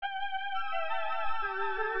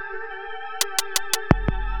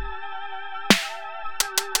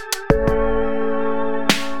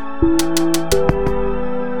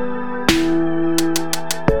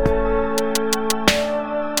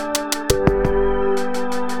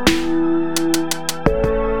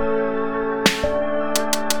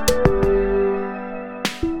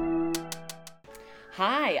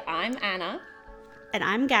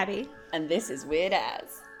And this is Weird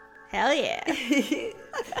As. Hell yeah.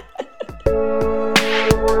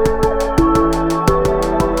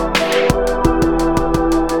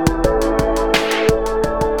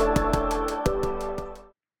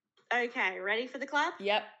 Okay, ready for the clap?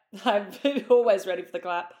 Yep, I'm always ready for the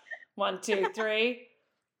clap. 1, 2, 3.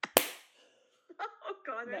 Oh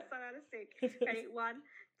God, we're so out of sync. Ready? 1,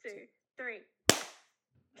 2, 3.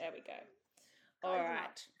 There we go. All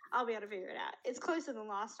right. I'll be able to figure it out. It's closer than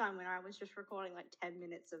last time when I was just recording like 10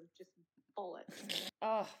 minutes of just bullets.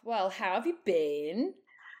 Oh, well, how have you been?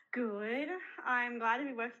 Good. I'm glad to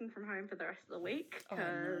be working from home for the rest of the week because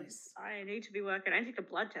nice. I need to be working. I take a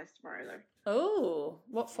blood test tomorrow though. Oh,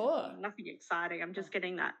 what for? Nothing exciting. I'm just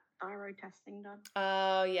getting that thyroid testing done.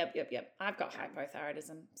 Oh, yep. I've got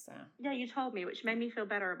hypothyroidism, so. Yeah, you told me, which made me feel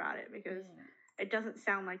better about it because it doesn't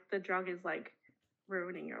sound like the drug is like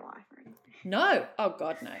ruining your life or anything. No. Oh,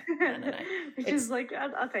 God, no. No. It's just like,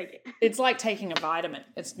 I'll take it. It's like taking a vitamin.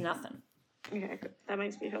 It's nothing. Okay, good. That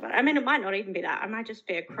makes me feel better. I mean, it might not even be that. I might just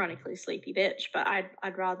be a chronically sleepy bitch, but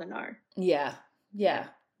I'd rather know. Yeah.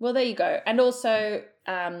 Well, there you go. And also,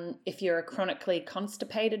 if you're a chronically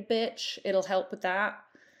constipated bitch, it'll help with that.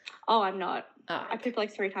 Oh, I'm not. I poop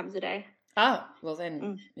like 3 times a day. Oh, well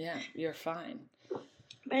then, yeah, you're fine.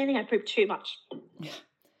 But I think I poop too much. Yeah.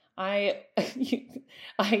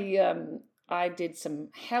 I did some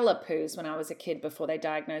hella poos when I was a kid before they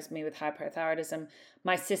diagnosed me with hypothyroidism.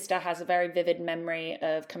 My sister has a very vivid memory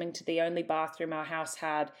of coming to the only bathroom our house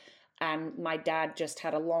had, and my dad just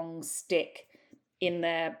had a long stick in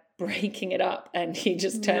there breaking it up, and he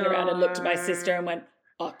just turned around and looked at my sister and went,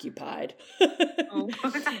 "Occupied." Oh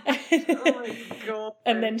my God.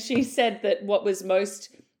 And then she said that what was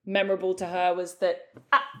most memorable to her was that,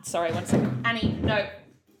 sorry, one second. Annie, no.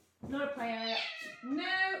 Not a play area. No,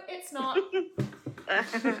 it's not.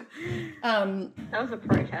 That was a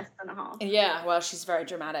protest and a half. Yeah, well, she's very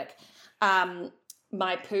dramatic.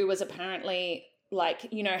 My poo was apparently like,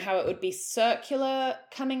 you know how it would be circular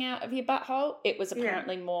coming out of your butthole? It was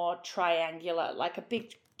apparently more triangular, like a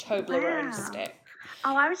big Toblerone stick.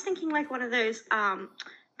 Oh, I was thinking like one of those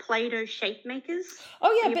Play-Doh shape makers.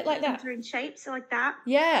 Oh, yeah, a bit like that. In shapes, like that.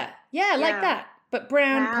 Yeah, like that. But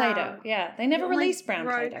brown Play-Doh. Yeah, they never released brown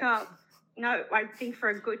Play-Doh. No, I think for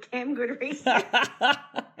a damn good reason. The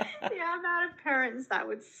amount of parents that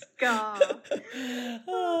would scar.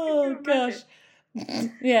 Oh gosh.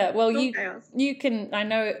 Yeah, well, you can. I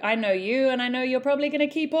know you, and I know you're probably going to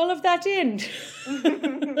keep all of that in.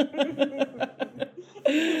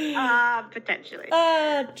 Potentially.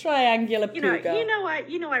 Triangular poo girl.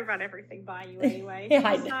 You know I run everything by you anyway. Yeah,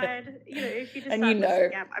 I know. If you decide, and you know,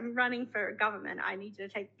 I'm running for government, I need you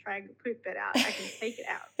to take the triangular poop bit out. I can take it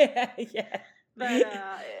out. Yeah. But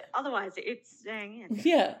otherwise, it's staying in.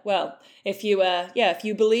 Yeah. Well, if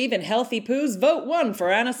you believe in healthy poos, vote 1 for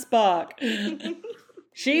Anna Spark.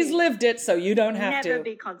 She's lived it, so you don't have to. Never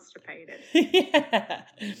be constipated. Yeah.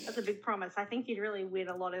 That's a big promise. I think you'd really win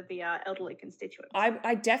a lot of the elderly constituents.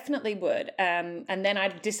 I definitely would. And then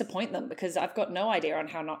I'd disappoint them because I've got no idea on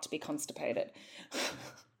how not to be constipated.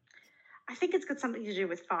 I think it's got something to do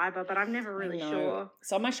with fibre, but I'm never really sure.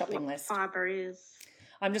 It's on my shopping list. Fibre is.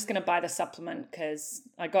 I'm just going to buy the supplement because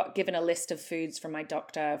I got given a list of foods from my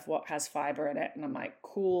doctor of what has fibre in it. And I'm like,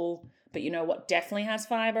 cool. But you know what definitely has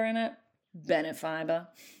fibre in it? Better fibre,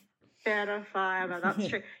 that's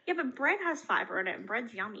true. Yeah, but bread has fibre in it, and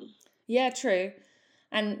bread's yummy. Yeah, true.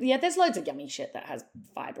 And yeah, there's loads of yummy shit that has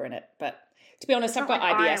fibre in it. But to be honest, I've got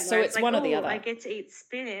IBS, so it's one or the other. I get to eat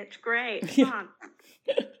spinach. Great, fun.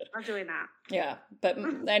 I'm doing that. Yeah, but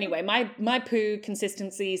anyway, my poo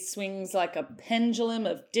consistency swings like a pendulum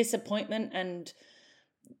of disappointment and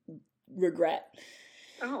regret.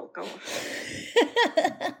 Oh gosh.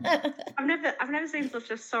 I've never seen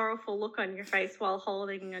such a sorrowful look on your face while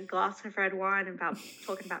holding a glass of red wine and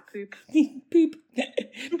talking about poop. Poop.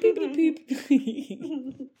 Poopity poop.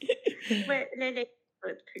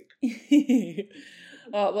 Poop.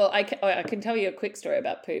 Oh, well, I can tell you a quick story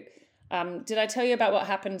about poop. Did I tell you about what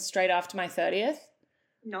happened straight after my 30th?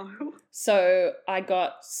 No. So I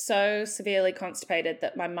got so severely constipated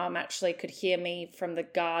that my mum actually could hear me from the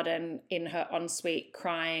garden in her ensuite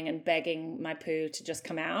crying and begging my poo to just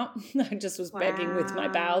come out. I just was begging with my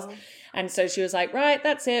bowels. And so she was like, right,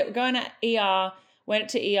 that's it. We're going to ER. Went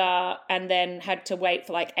to ER and then had to wait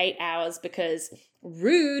for like 8 hours because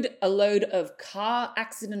a load of car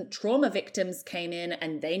accident trauma victims came in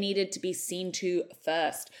and they needed to be seen to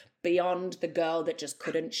first. Beyond the girl that just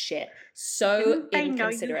couldn't shit. So Didn't they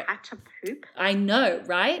inconsiderate. Know you had to poop? I know,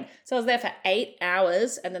 right? So I was there for 8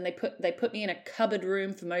 hours and then they put me in a cupboard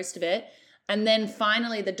room for most of it. And then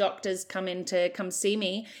finally the doctors come in to come see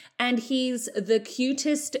me, and he's the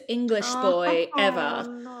cutest English boy ever.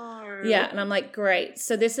 No. Yeah, and I'm like, great.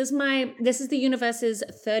 So this is the universe's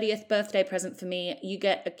 30th birthday present for me. You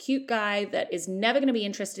get a cute guy that is never going to be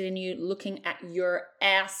interested in you looking at your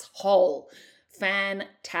asshole.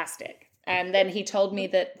 Fantastic. And then he told me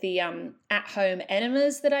that the at-home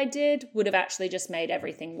enemas that I did would have actually just made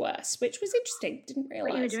everything worse, which was interesting. Didn't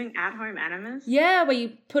realize. What, you were doing at-home enemas? Yeah, where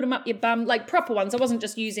you put them up your bum, like proper ones. I wasn't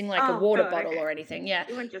just using like a water bottle or anything. Yeah.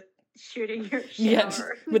 You weren't just shooting your shower. Yeah,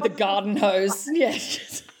 with the garden hose. Yeah.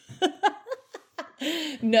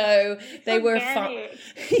 No, they were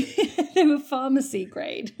they were pharmacy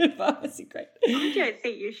grade. Pharmacy grade. I don't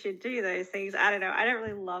think you should do those things. I don't know. I don't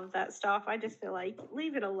really love that stuff. I just feel like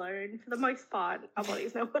leave it alone. For the most part, our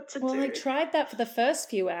bodies know what to do. Well, I tried that for the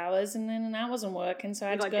first few hours, and then that wasn't working, so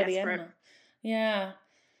I had to go to the enema. Yeah.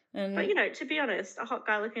 But to be honest, a hot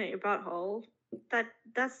guy looking at your butthole,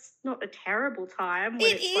 that's not a terrible time when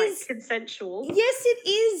it's like consensual. Yes, it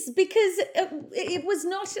is, because it was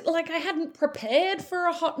not like I hadn't prepared for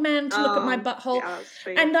a hot man to look at my butthole. Yeah, that's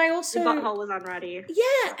true. And I also... Your butthole was unready.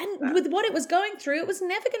 Yeah, and with what it was going through, it was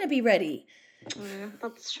never going to be ready.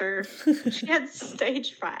 That's true. She had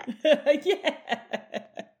stage fright. Yeah.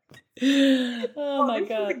 Oh, my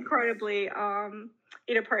God. This is incredibly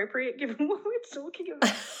inappropriate given what we're talking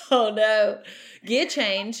about. Oh, no. Gear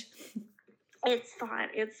change. It's fine.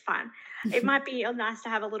 It might be nice to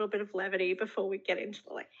have a little bit of levity before we get into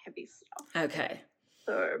the heavy stuff. Okay.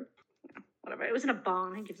 So, whatever. It was in a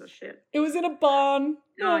barn. Who gives a shit? It was in a barn.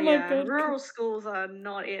 Oh my God. Rural schools are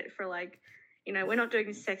not it for we're not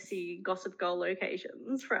doing sexy Gossip Girl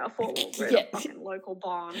locations for our formal. We're in a fucking local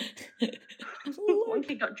barn. One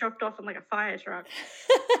kid got dropped off in a fire truck.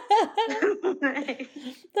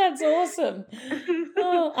 That's awesome.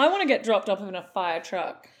 Oh, I want to get dropped off in a fire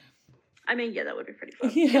truck. I mean, yeah, that would be pretty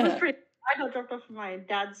fun. Yeah. It was pretty. I got dropped off in my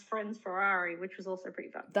dad's friend's Ferrari, which was also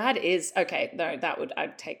pretty fun. That is okay. No,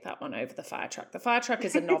 I'd take that one over the fire truck. The fire truck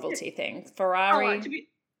is a novelty thing. Ferrari.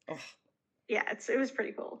 Yeah, it was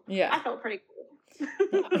pretty cool. Yeah, I felt pretty cool.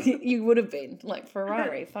 You would have been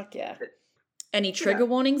Ferrari. Fuck yeah. Any trigger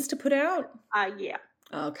warnings to put out? Yeah.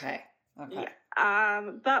 Okay. Yeah.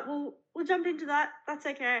 But we'll jump into that. That's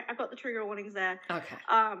okay. I've got the trigger warnings there. Okay.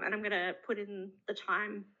 And I'm gonna put in the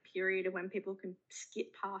time period of when people can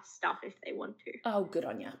skip past stuff if they want to. Oh, good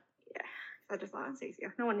on you. Yeah. I just thought it's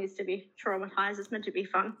easier. No one needs to be traumatized. It's meant to be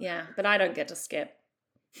fun. Yeah, but I don't get to skip.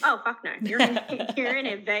 Oh, fuck no. You're in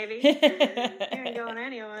it, baby. You ain't going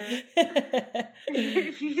anywhere.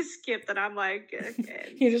 If you skip, then I'm like,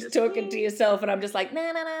 okay. You're just talking to yourself, and I'm just like,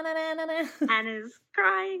 na na na na na na. Anna's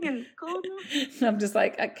crying and cold. I'm just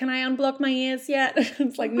like, can I unblock my ears yet?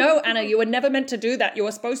 It's like, no, Anna, you were never meant to do that. You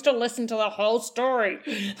were supposed to listen to the whole story.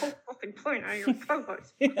 Whole fucking point. You're a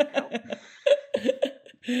co-host. The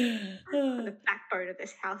backbone of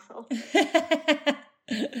this household.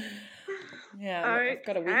 Yeah, I've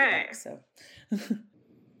got a week back, so.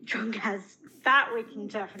 Drunk as that we can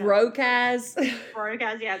definitely. Broke as,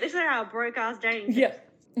 yeah. This is our broke as dating. Yeah.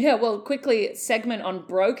 Yeah, well, quickly, segment on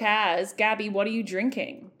broke as. Gabby, what are you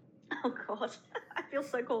drinking? Oh, God. I feel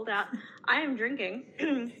so called out. I am drinking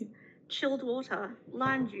chilled water,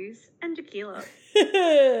 lime juice, and tequila.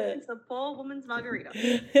 It's a poor woman's margarita.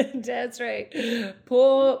 That's right.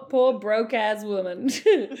 Poor broke ass woman.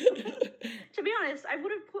 To be honest, I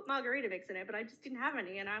would have put margarita mix in it, but I just didn't have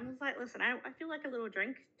any. And I was like, listen, I feel like a little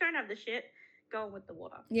drink. Don't have the shit. Go with the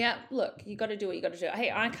water. Yeah, look, you got to do what you got to do. Hey,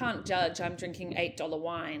 I can't judge. I'm drinking $8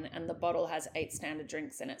 wine, and the bottle has 8 standard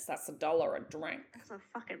drinks in it, so that's $1 a drink. That's a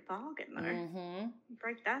fucking bargain, though. Mm-hmm.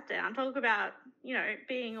 Break that down. Talk about,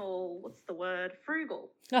 being all, what's the word?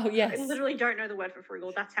 Frugal. Oh, yes. I literally don't know the word for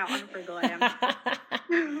frugal. That's how unfrugal I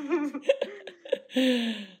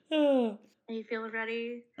am. Oh. Are you feeling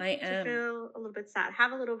ready? I am. To feel a little bit sad.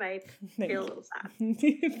 Have a little vape. Feel a little sad.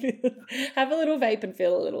 Have a little vape and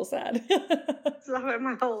feel a little sad. That's what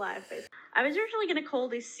my whole life is. I was originally going to call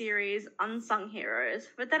this series Unsung Heroes,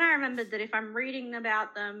 but then I remembered that if I'm reading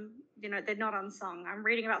about them, they're not unsung. I'm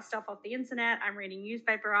reading about stuff off the internet. I'm reading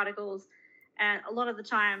newspaper articles. And a lot of the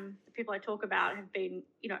time, the people I talk about have been,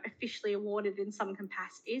 officially awarded in some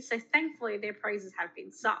capacity. So thankfully, their praises have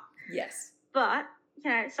been sung. Yes. But...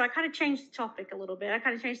 so I kind of changed the topic a little bit. I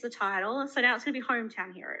kind of changed the title. So now it's going to be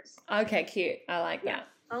Hometown Heroes. Okay, cute. I like that.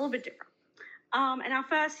 A little bit different. And our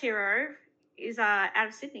first hero is out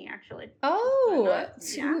of Sydney, actually. Oh,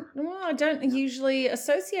 well, I don't usually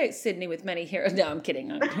associate Sydney with many heroes. No, I'm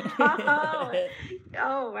kidding.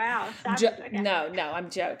 Oh, wow. Okay. No, I'm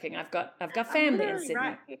joking. I've got family in Sydney.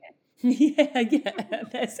 Right, yeah.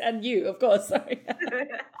 Yeah, and you, of course. Sorry.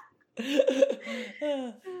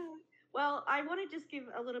 Well, I want to just give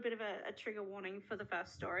a little bit of a trigger warning for the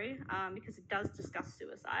first story because it does discuss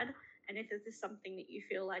suicide. And if this is something that you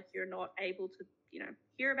feel like you're not able to,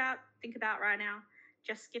 hear about, think about right now,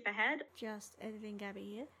 just skip ahead. Just editing Gabby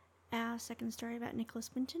here. Our second story about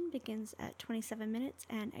Nicholas Winton begins at 27 minutes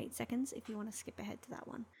and 8 seconds if you want to skip ahead to that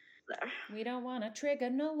one. So, We don't want to trigger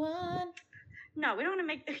no one. no, we don't want to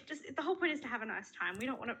make the whole point is to have a nice time. We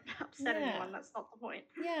don't want to upset anyone. That's not the point.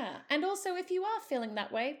 Yeah. And also, if you are feeling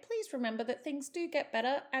that way, please remember that things do get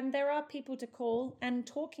better and there are people to call, and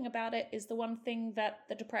talking about it is the one thing that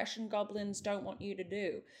the depression goblins don't want you to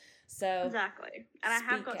do. So Exactly. And I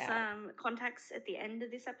have got speak out. some contacts at the end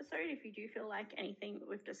of this episode. If you do feel like anything that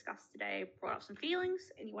we've discussed today brought up some feelings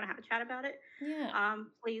and you want to have a chat about it, Yeah.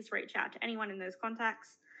 please reach out to anyone in those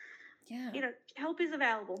contacts. Yeah. Help is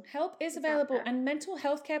available. Help is It's out available, there. and mental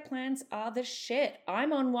health care plans are the shit.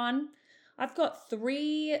 I'm on one. I've got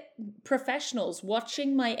 3 professionals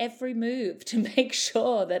watching my every move to make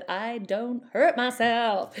sure that I don't hurt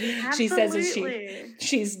myself. She says as Absolutely.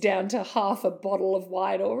 she's down to half a bottle of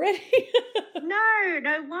wine already.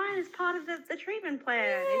 No, wine is part of the treatment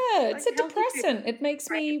plan. Yeah, it's a like healthy depressant. It makes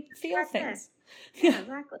me feel right there. things. Yeah,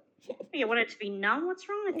 exactly. You want it to be numb? What's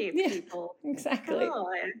wrong with you Yeah. people? Exactly. God.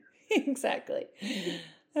 Exactly.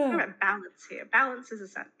 We're Oh, about balance here. Balance is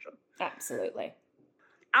essential. absolutely.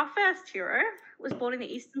 Our first hero was born in the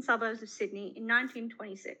eastern suburbs of Sydney in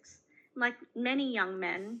 1926. Like many young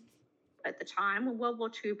men at the time, when World War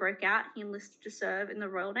II broke out, he enlisted to serve in the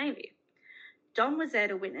Royal Navy. Don was there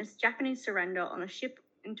to witness Japanese surrender on a ship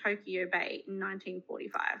in Tokyo Bay in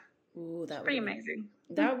 1945. Ooh, that Pretty would have amazing.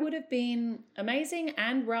 That would have been amazing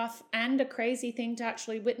and rough and a crazy thing to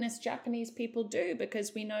actually witness Japanese people do,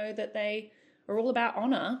 because we know that they are all about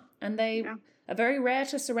honor and they Yeah. are very rare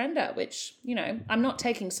to surrender, which, I'm not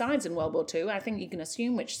taking sides in World War II. I think you can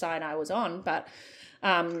assume which side I was on, but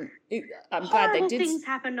I'm glad they Horrible did. things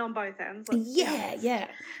happened on both ends. Yeah.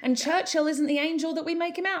 And Churchill isn't the angel that we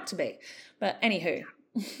make him out to be. But anywho.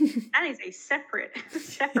 That is a separate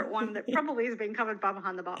one that probably has been covered by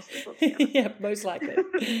Behind the Bastards. Let's be honest. Yeah, most likely.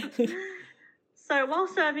 So while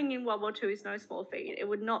serving in World War II is no small feat, it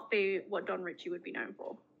would not be what Don Ritchie would be known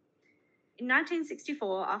for. In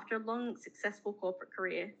 1964, after a long, successful corporate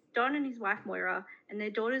career, Don and his wife Moira and their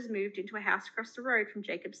daughters moved into a house across the road from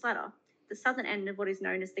Jacob's Ladder, the southern end of what is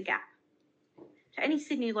known as the Gap. To any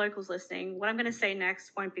Sydney locals listening, what I'm going to say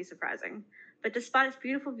next won't be surprising. But despite its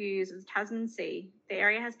beautiful views of the Tasman Sea, the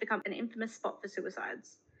area has become an infamous spot for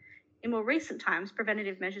suicides. In more recent times,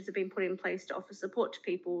 preventative measures have been put in place to offer support to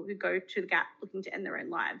people who go to the Gap looking to end their own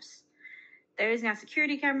lives. There is now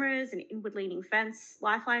security cameras, an inward-leaning fence,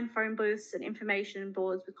 lifeline phone booths, and information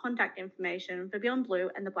boards with contact information for Beyond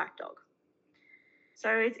Blue and the Black Dog. So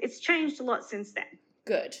it's changed a lot since then,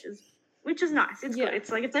 Good. which is nice. It's Yeah. good.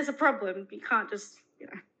 It's like if there's a problem, you can't just,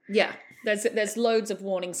 Yeah, there's loads of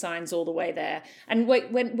warning signs all the way there. And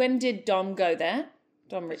wait, when did Dom go there?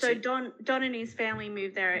 Dom Ritchie. So Don and his family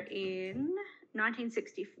moved there in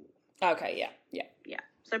 1964. Okay, yeah. Yeah.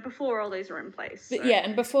 So before all these were in place. But so- yeah,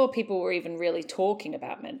 and before people were even really talking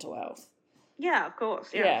about mental health. Yeah, of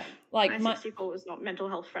course. Yeah, Yeah. like 1964 was not mental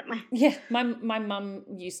health friendly. my mum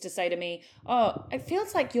used to say to me, "Oh, it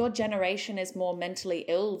feels like your generation is more mentally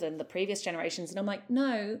ill than the previous generations," and I'm like,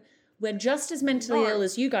 "No, we're just as mentally ill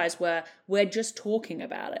as you guys were. We're just talking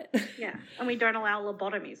about it." Yeah. And we don't allow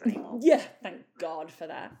lobotomies anymore. Yeah, thank God for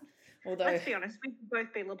that. Although, Let's be honest, we'd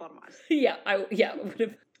both be lobotomized. I would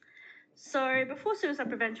have. So before suicide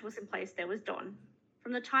prevention was in place, there was Don.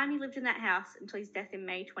 From the time he lived in that house until his death in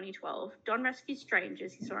May 2012, Don rescued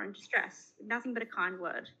strangers he saw in distress, with nothing but a kind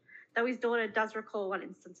word. Though his daughter does recall one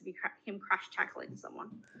instance of him crash tackling someone.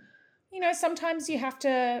 Sometimes you have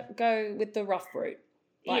to go with the rough route.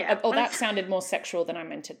 Like, Yeah, oh, but that it's- sounded more sexual than I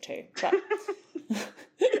meant it to. But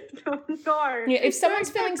No. yeah, if someone's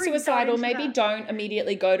feeling bring suicidal, Don into maybe that. don't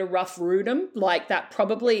immediately go to rough root 'em. Like, that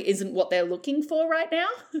probably isn't what they're looking for right now.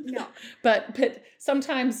 No. But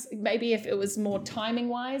sometimes maybe if it was more timing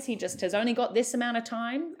wise, he just has only got this amount of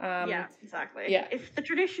time. Yeah, exactly. yeah. If the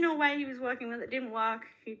traditional way he was working with it didn't work,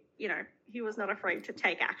 he was not afraid to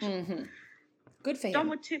take action. Mhm. Good for Don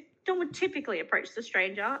him. would typically approach the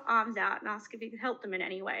stranger, arms out, and ask if he could help them in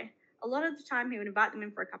any way. A lot of the time, he would invite them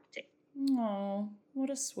in for a cup of tea. Oh, what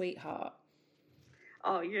a sweetheart.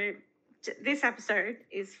 Oh, this episode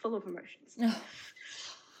is full of emotions.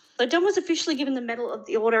 So Don was officially given the Medal of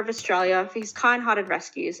the Order of Australia for his kind-hearted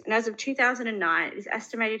rescues, and as of 2009, it is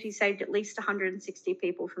estimated he saved at least 160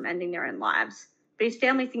 people from ending their own lives. But his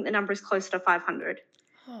family think the number is closer to 500.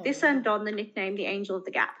 Oh, This earned Don the nickname the Angel of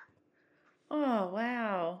the Gap. oh,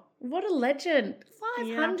 wow. What a legend.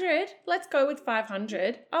 500? Yeah. Let's go with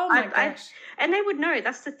 500. Oh, my gosh. And they would know.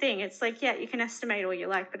 That's the thing. It's like, yeah, you can estimate all you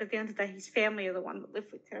like, but at the end of the day, his family are the one that live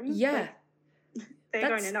with him. Yeah. Like, they're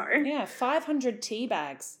going to know. Yeah, 500 tea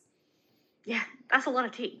bags. Yeah, that's a lot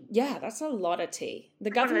of tea. Yeah, that's a lot of tea. The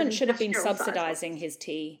government should have been subsidising his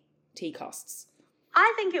tea costs.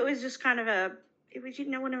 I think it was just kind of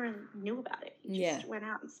no one really knew about it. He just went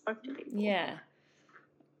out and spoke to people. Yeah.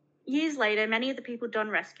 Years later, many of the people Don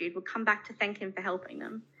rescued would come back to thank him for helping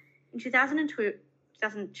them. In 2002,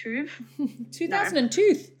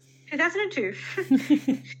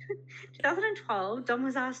 2012, Don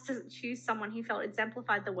was asked to choose someone he felt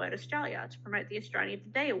exemplified the word Australia to promote the Australia of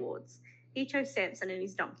the Day Awards. He chose Samson and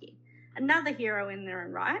his donkey. Another hero in their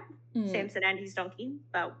own right, Samson and his donkey,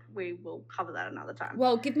 but we will cover that another time.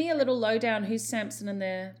 Well, give me a little lowdown. Who's Samson and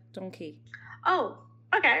their donkey? Oh,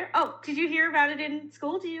 okay. Oh, did you hear about it in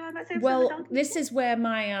school? Did you know about Samson and the donkey? Well, this is where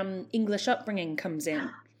my English upbringing comes in.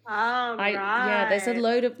 Oh, right. Yeah, there's a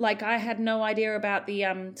load of, I had no idea about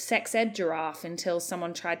the sex ed giraffe until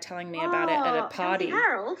someone tried telling me about it at a party.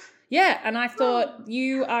 Harold? Yeah, and I thought,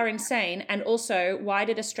 you are insane. And also, why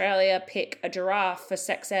did Australia pick a giraffe for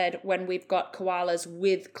sex ed when we've got koalas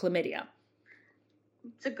with chlamydia?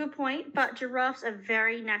 It's a good point, but giraffes are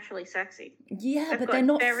very naturally sexy. Yeah, but they're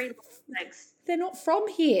not very long legs. They're not from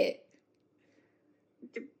here.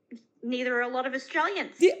 Neither are a lot of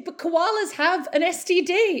Australians. Yeah, but koalas have an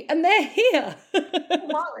STD and they're here.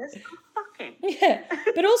 Koalas are fucking. Yeah,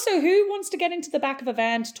 but also, who wants to get into the back of a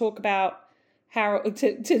van to talk about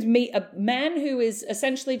to meet a man who is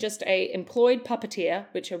essentially just a employed puppeteer,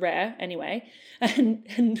 which are rare anyway,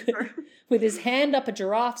 and with his hand up a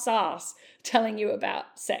giraffe's ass telling you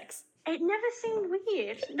about sex. It never seemed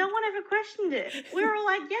weird. No one ever questioned it. We were all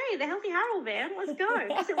like, yay, the Healthy Harold van, let's go.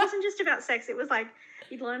 Because it wasn't just about sex. It was like,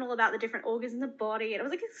 you'd learn all about the different organs in the body. And it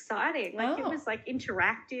was like exciting. It was like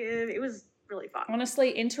interactive. It was really fun.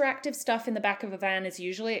 Honestly, interactive stuff in the back of a van is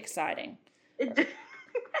usually exciting.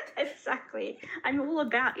 Exactly. I'm all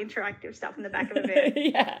about interactive stuff in the back of a van.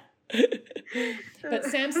 Yeah. But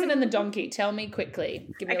Samson and the donkey, tell me quickly.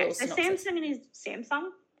 Give me a little synopsis. Samson and his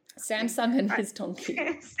Samson and his donkey.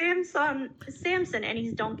 Samson and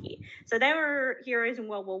his donkey. So they were heroes in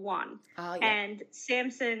World War One. Oh, yeah. And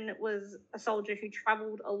Samson was a soldier who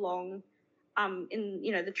travelled along in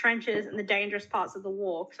the trenches and the dangerous parts of the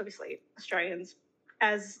war. Because obviously Australians,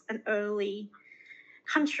 as an early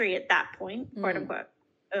country at that point, quote unquote,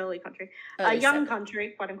 early country, a young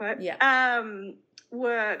country, quote unquote,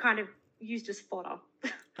 were kind of used as fodder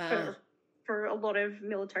for a lot of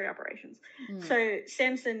military operations. So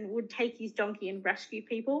Samson would take his donkey and rescue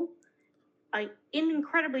people in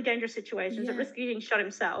incredibly dangerous situations at risk of getting shot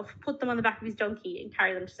himself, put them on the back of his donkey and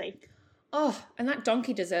carry them to safety. Oh, and that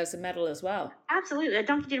donkey deserves a medal as well. Absolutely. That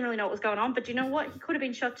donkey didn't really know what was going on, but you know what? He could have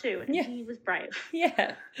been shot too, and he was brave.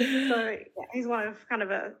 Yeah. So he's one of kind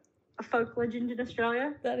of a folk legend in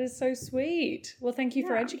Australia. That is so sweet. Well, thank you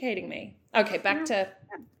for educating me. Okay, back to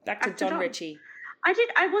Don Ritchie.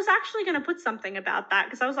 I was actually going to put something about that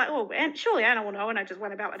because I was like, and surely Anna will know, and I just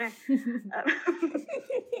went about my day.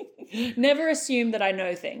 Never assume that I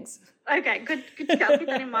know things. Okay, good to go. I'll keep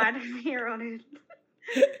that in mind from here on in.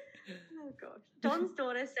 Oh gosh. Don's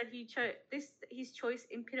daughter said his choice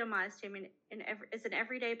epitomized him as an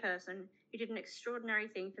everyday person who did an extraordinary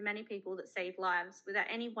thing for many people that saved lives without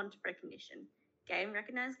any want of recognition. Game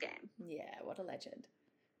recognized game. Yeah, what a legend.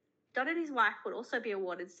 Don and his wife would also be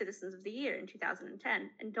awarded Citizens of the Year in 2010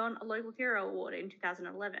 and Don a Local Hero Award in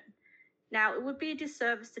 2011. Now, it would be a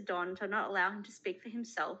disservice to Don to not allow him to speak for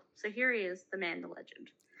himself, so here he is, the man, the legend.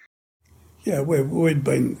 Yeah, we'd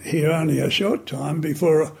been here only a short time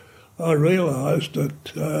before I realised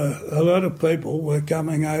that a lot of people were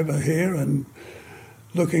coming over here and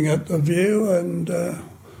looking at the view, and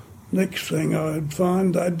next thing I'd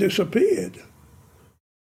find they'd disappeared.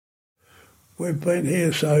 We've been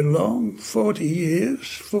here so long, 40 years,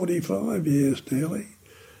 45 years nearly.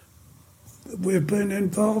 We've been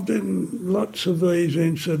involved in lots of these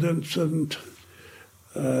incidents, and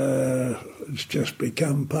it's just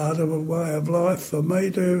become part of a way of life for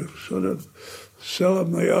me to sort of sell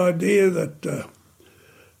them the idea that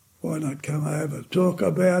why not come over, talk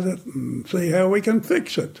about it and see how we can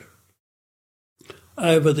fix it.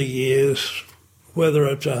 Over the years, whether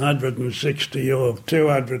it's 160 or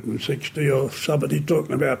 260 or somebody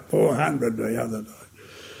talking about 400 the other day,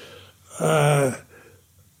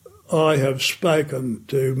 I have spoken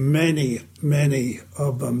to many, many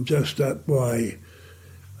of them just that way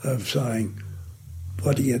of saying,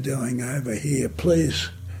 what are you doing over here? Please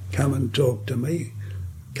come and talk to me.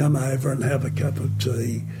 Come over and have a cup of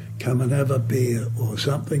tea. come and have a beer or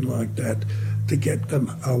something like that to get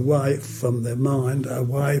them away from their mind,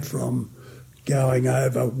 away from going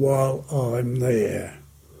over while I'm there.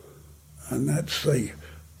 And that's I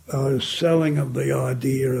was selling them the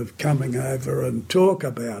idea of coming over and talk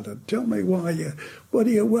about it. Tell me what are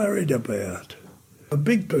you worried about? A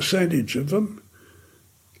big percentage of them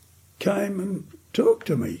came and talked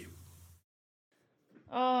to me.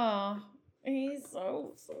 Oh, he's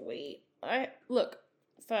so sweet.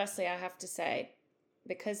 Firstly, I have to say,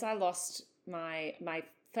 because I lost my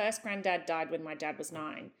first granddad died when my dad was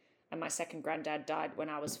 9, and my second granddad died when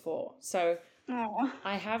I was 4. So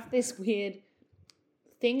I have this weird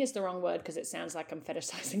thing is the wrong word because it sounds like I'm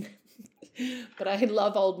fetishizing but I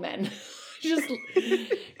love old men. Just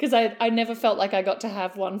because I never felt like I got to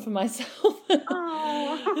have one for myself.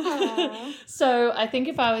 So I think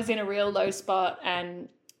if I was in a real low spot and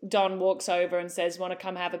Don walks over and says, want to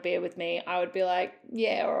come have a beer with me, I would be like,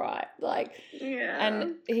 yeah, all right.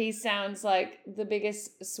 And he sounds like the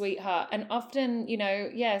biggest sweetheart. And often,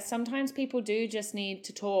 sometimes people do just need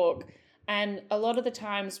to talk. And a lot of the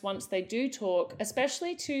times once they do talk,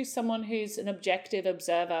 especially to someone who's an objective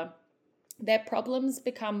observer, their problems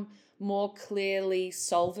become more clearly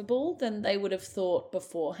solvable than they would have thought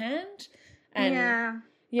beforehand. And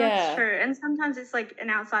that's true. And sometimes it's like an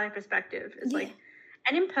outsider perspective. It's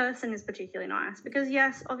and in person is particularly nice because,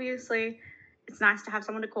 yes, obviously it's nice to have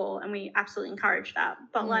someone to call and we absolutely encourage that.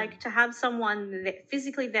 But to have someone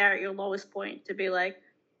physically there at your lowest point to be like,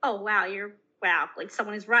 oh, wow, like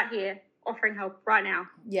someone is right here offering help right now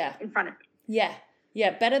in front of you.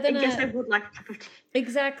 Yeah, better than I guess I would like a cup of tea.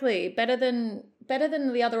 Exactly. Better than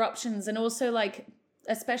the other options. And also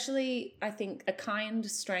especially I think a kind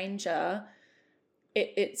stranger,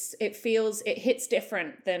 it hits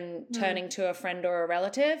different than turning to a friend or a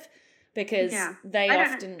relative because they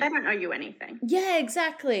don't owe you anything. Yeah,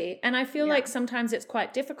 exactly. And I feel like sometimes it's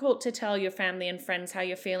quite difficult to tell your family and friends how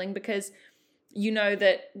you're feeling because you know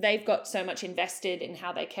that they've got so much invested in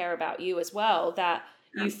how they care about you as well that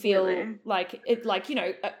you feel like it,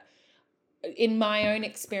 in my own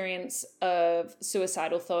experience of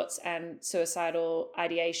suicidal thoughts and suicidal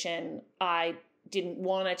ideation, I didn't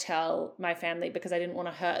want to tell my family because I didn't want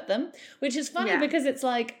to hurt them, which is funny because it's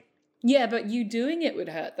like, yeah, but you doing it would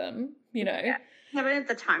hurt them, Yeah. Yeah, but at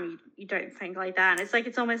the time you don't think like that. And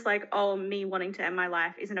it's almost like, oh, me wanting to end my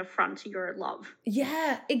life is an affront to your love.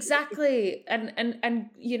 Yeah, exactly. And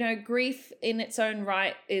grief in its own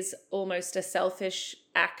right is almost a selfish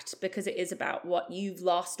act because it is about what you've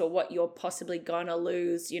lost or what you're possibly gonna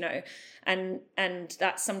lose, and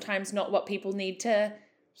that's sometimes not what people need to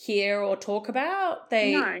hear or talk about.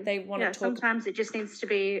 They want to talk. Sometimes it just needs to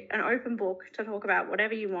be an open book to talk about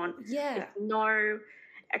whatever you want. Yeah. With no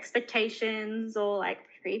expectations or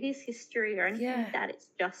previous history or anything like that. It's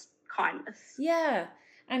just kindness. Yeah.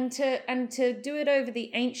 And to do it over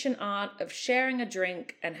the ancient art of sharing a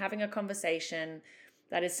drink and having a conversation,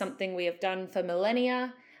 that is something we have done for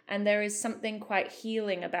millennia. And there is something quite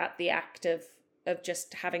healing about the act of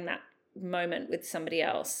just having that moment with somebody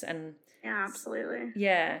else. And yeah, absolutely.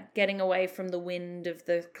 Yeah, getting away from the wind of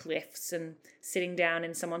the cliffs and sitting down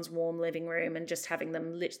in someone's warm living room and just having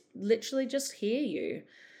them literally just hear you.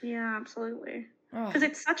 Yeah, absolutely. Because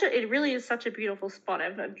it really is such a beautiful spot.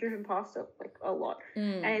 I've driven past it a lot,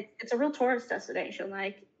 and it's a real tourist destination.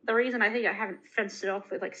 The reason I think I haven't fenced it off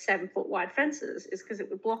with 7-foot wide fences is because it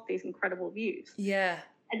would block these incredible views. Yeah,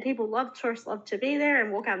 and tourists love to be there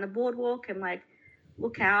and walk out on the boardwalk and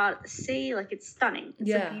look out at the sea. It's stunning.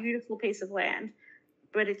 It's a beautiful piece of land,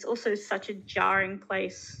 but it's also such a jarring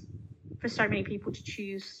place for so many people to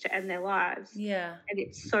choose to end their lives. Yeah. And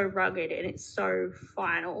it's so rugged and it's so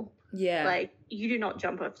final. Yeah. You do not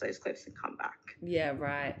jump off those cliffs and come back. Yeah,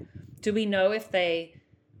 right. Do we know if they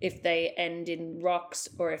end in rocks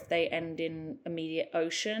or if they end in immediate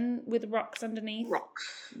ocean with rocks underneath?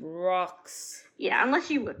 Rocks. Yeah,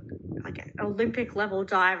 unless you were an Olympic level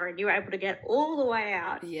diver and you were able to get all the way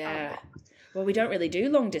out. Yeah. Well, we don't really do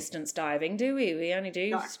long distance diving, do we? We only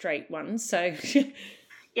do straight ones, so...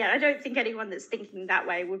 Yeah, I don't think anyone that's thinking that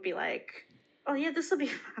way would be like, oh, yeah, this will be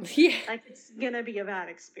fun. Yeah. It's going to be a bad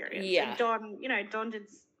experience. Yeah. And Don did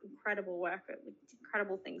incredible work,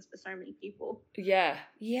 incredible things for so many people. Yeah.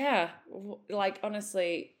 Yeah.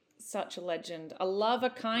 Honestly, such a legend. I love a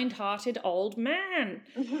kind-hearted old man.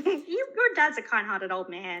 Your dad's a kind-hearted old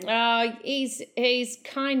man. He's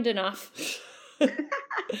kind enough. Oh,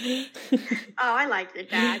 I like your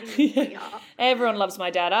dad. Everyone loves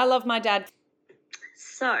my dad. I love my dad.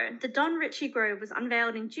 So, the Don Ritchie Grove was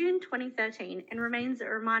unveiled in June 2013 and remains a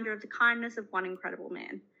reminder of the kindness of one incredible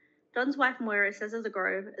man. Don's wife Moira says of the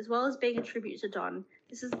Grove, as well as being a tribute to Don,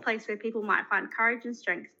 this is a place where people might find courage and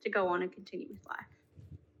strength to go on and continue with life.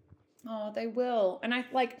 Oh, they will. And I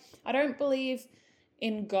don't believe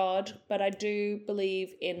in God, but I do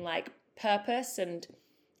believe in like purpose and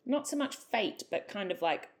not so much fate, but kind of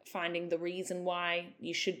like finding the reason why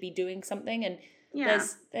you should be doing something. And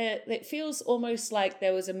it feels almost like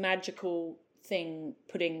there was a magical thing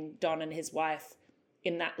putting Don and his wife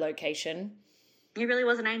in that location. He really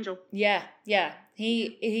was an angel. Yeah.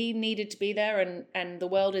 He needed to be there, and the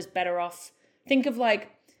world is better off. Think of like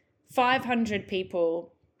 500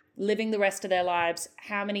 people living the rest of their lives.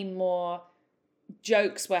 How many more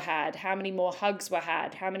jokes were had? How many more hugs were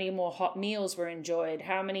had? How many more hot meals were enjoyed?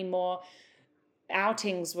 How many more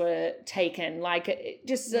outings were taken? Like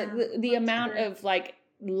just the amount of like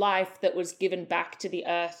life that was given back to the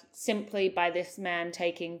earth simply by this man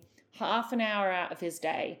taking half an hour out of his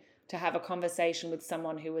day to have a conversation with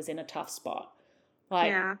someone who was in a tough spot.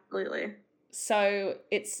 Like, yeah, absolutely. So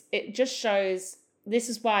it just shows, this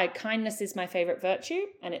is why kindness is my favorite virtue,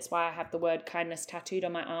 and it's why I have the word kindness tattooed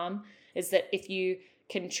on my arm, is that if you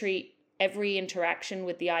can treat every interaction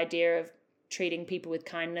with the idea of treating people with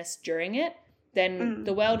kindness during it, then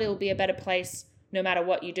the world will be a better place no matter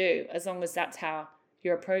what you do, as long as that's how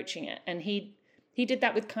you're approaching it. And he did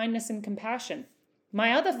that with kindness and compassion.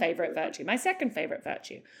 My other favorite virtue, my second favorite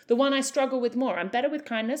virtue, the one I struggle with more. I'm better with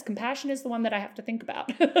kindness. Compassion is the one that I have to think about.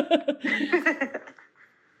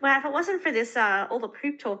 Well, if it wasn't for this, all the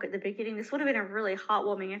poop talk at the beginning, this would have been a really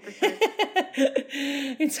heartwarming episode.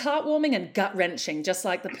 It's heartwarming and gut-wrenching, just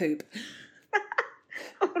like the poop.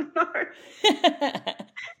 Oh, no.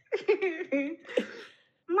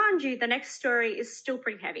 Mind you, the next story is still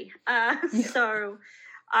pretty heavy. So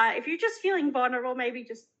if you're just feeling vulnerable, maybe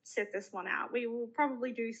just sit this one out. We will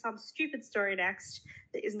probably do some stupid story next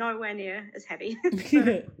that is nowhere near as heavy.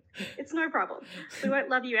 So it's no problem. We won't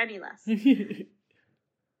love you any less.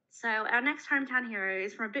 So our next hometown hero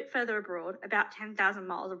is from a bit further abroad, about 10,000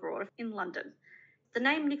 miles abroad in London. The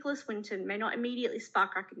name Nicholas Winton may not immediately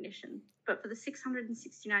spark recognition, but for the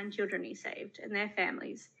 669 children he saved and their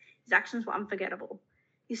families, his actions were unforgettable.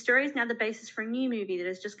 His story is now the basis for a new movie that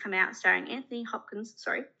has just come out starring Sir Anthony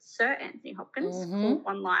Hopkins, called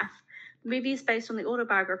One Life. The movie is based on the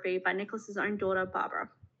autobiography by Nicholas's own daughter, Barbara.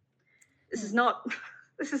 This is not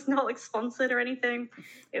like sponsored or anything.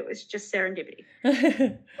 It was just serendipity.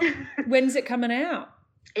 When's it coming out?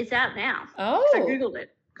 It's out now. Oh. I Googled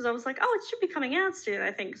it because I was like, it should be coming out soon,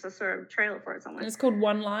 I think, because I saw a trailer for it somewhere. And it's called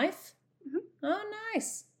One Life? Mm-hmm. Oh,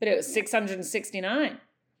 nice. But it was 669.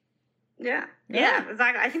 Yeah,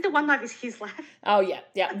 exactly. I think the One Life is his life. Oh, yeah,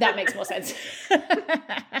 that makes more sense. They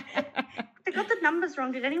got the numbers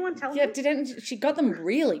wrong. Did anyone tell them? Yeah, she got them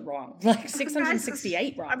really wrong, like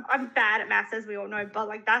 668 wrong. I'm bad at maths, as we all know, but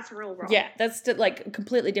like that's real wrong. Yeah, that's like a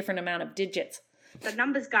completely different amount of digits. The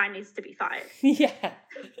numbers guy needs to be fired. Yeah.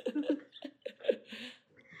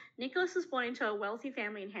 Nicholas was born into a wealthy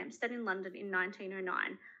family in Hampstead in London in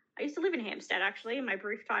 1909. I used to live in Hampstead, actually, in my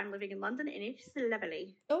brief time living in London, and it's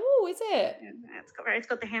lovely. Oh, is it? Yeah, it's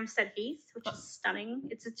got the Hampstead Heath, which is stunning.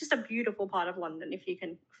 It's just a beautiful part of London if you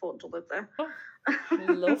can afford to live there. Oh,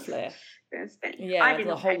 lovely. Yeah,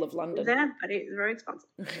 the whole of London. There, but it's very expensive.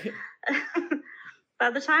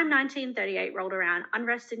 By the time 1938 rolled around,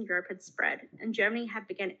 unrest in Europe had spread, and Germany had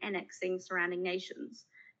begun annexing surrounding nations.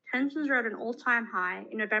 Tensions were at an all-time high.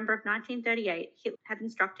 In November of 1938, Hitler had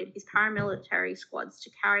instructed his paramilitary squads to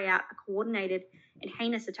carry out a coordinated and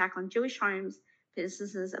heinous attack on Jewish homes,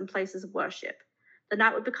 businesses, and places of worship. The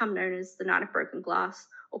night would become known as the Night of Broken Glass,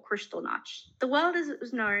 or Kristallnacht. The world, as it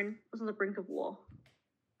was known, was on the brink of war.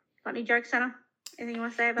 Got any jokes, Anna? Anything you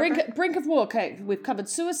want to say about that? Brink of war. Okay, we've covered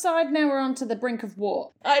suicide. Now we're on to the brink of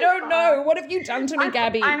war. I don't know. What have you done to me,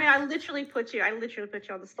 Gabby? I mean, I literally put you on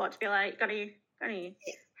the spot to be like, got any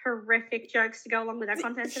horrific jokes to go along with our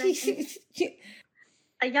content today?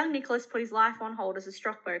 A young Nicholas put his life on hold as a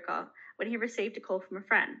stockbroker when he received a call from a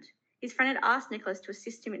friend. His friend had asked Nicholas to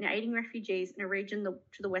assist him in aiding refugees in a region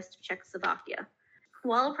to the west of Czechoslovakia.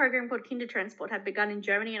 While a program called Kindertransport had begun in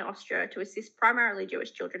Germany and Austria to assist primarily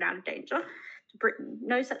Jewish children out of danger to Britain,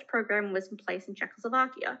 no such program was in place in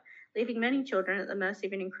Czechoslovakia, leaving many children at the mercy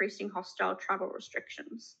of an increasing hostile travel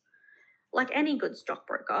restrictions. Like any good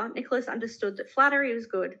stockbroker, Nicholas understood that flattery was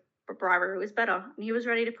good, but bribery was better, and he was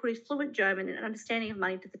ready to put his fluent German and understanding of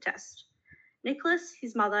money to the test. Nicholas,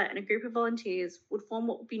 his mother, and a group of volunteers would form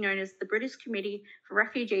what would be known as the British Committee for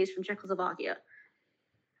Refugees from Czechoslovakia.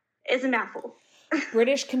 It's a mouthful.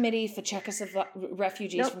 British Committee for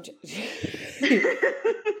Refugees from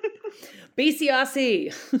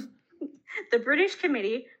BCRC. The British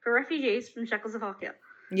Committee for Refugees from Czechoslovakia.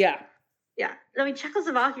 Yeah. Yeah. I mean,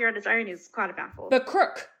 Czechoslovakia on its own is quite a mouthful. But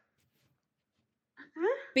crook.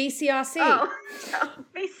 Huh? BCRC. Oh,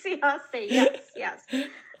 BCRC. Yes.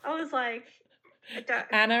 I was like, I don't.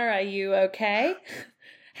 Anna, are you okay?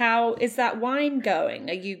 How is that wine going?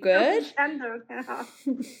 Are you good?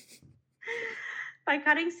 By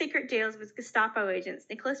cutting secret deals with Gestapo agents,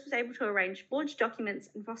 Nicholas was able to arrange forged documents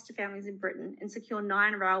and foster families in Britain and secure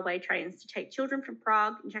 9 railway trains to take children from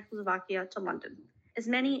Prague and Czechoslovakia to London. As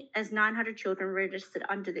many as 900 children registered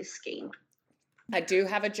under this scheme. I do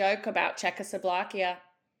have a joke about Czechoslovakia.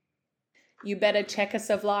 You better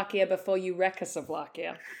Czechoslovakia before you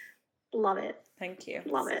Rekoslovakia. Love it. Thank you.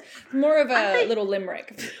 Love it. More of a little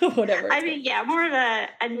limerick, whatever. I mean, yeah, more of a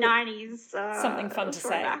 90s. Something fun to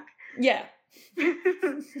throwback. say. Yeah.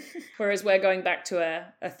 Whereas we're going back to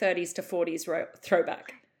a 30s to 40s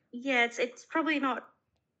throwback. Yeah, it's probably not.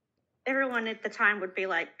 Everyone at the time would be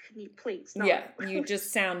like, "Can you please?" No. Yeah, you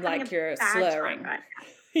just sound like you're slurring. Right?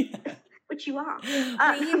 Yeah. Which you are.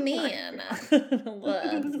 What do you mean?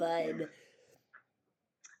 Fine.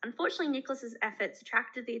 Unfortunately, Nicholas's efforts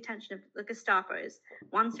attracted the attention of the Gestapos,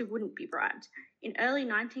 ones who wouldn't be bribed. In early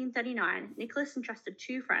 1939, Nicholas entrusted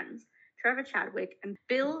 2 friends, Trevor Chadwick and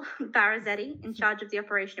Bill Barazetti, in charge of the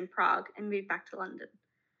operation in Prague and moved back to London.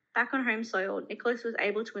 Back on home soil, Nicholas was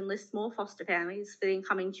able to enlist more foster families for the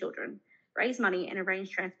incoming children, raise money and arrange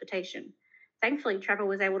transportation. Thankfully, Trevor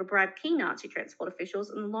was able to bribe key Nazi transport officials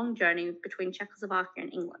on the long journey between Czechoslovakia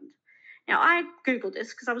and England. Now, I Googled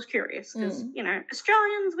this because I was curious because,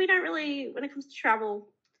 Australians, we don't really, when it comes to travel,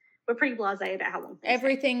 we're pretty blasé about how long things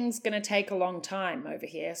Everything's going to take a long time over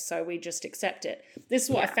here, so we just accept it. This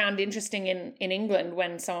is what I found interesting in England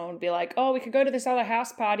when someone would be like, oh, we could go to this other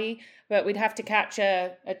house party, but we'd have to catch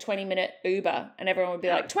a 20-minute Uber, and everyone would be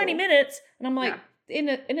like, 20 minutes? And I'm like,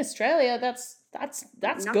 in Australia, that's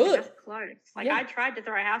Nothing, good. That's close. Like, I tried to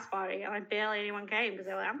throw a house party, and barely anyone came because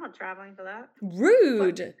they're like, I'm not traveling for that.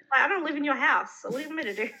 Rude. Like, I don't live in your house, so what do you want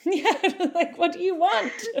me to do? Yeah, like, what do you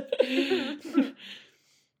want?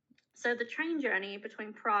 So the train journey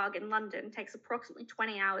between Prague and London takes approximately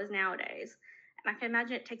 20 hours nowadays. And I can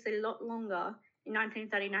imagine it takes a lot longer in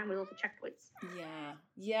 1939 with all the checkpoints.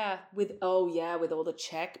 Yeah. With all the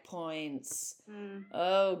checkpoints.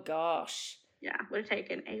 Oh, gosh. Yeah, would have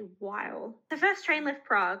taken a while. The first train left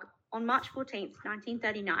Prague on March 14th,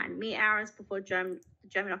 1939, mere hours before the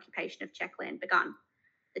German occupation of Czech land begun.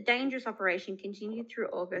 The dangerous operation continued through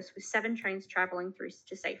August with 7 trains travelling through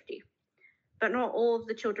to safety. But not all of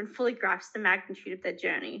the children fully grasped the magnitude of their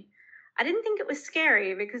journey. I didn't think it was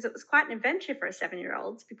scary because it was quite an adventure for a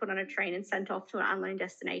 7-year-old to be put on a train and sent off to an unknown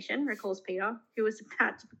destination, recalls Peter, who was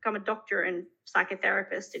about to become a doctor and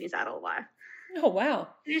psychotherapist in his adult life. Oh, wow.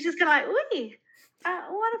 And he's just kind of like, "Ooh,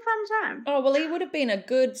 what a fun time." Oh, well, he would have been a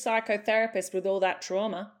good psychotherapist with all that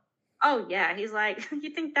trauma. Oh, yeah. He's like,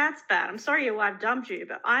 "You think that's bad? I'm sorry your wife dumped you,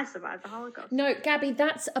 but I survived the Holocaust." No, Gabby,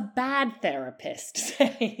 that's a bad therapist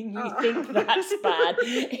saying you think that's bad.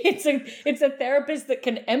 It's a therapist that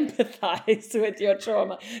can empathize with your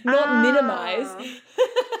trauma, not minimize.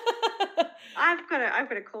 I've got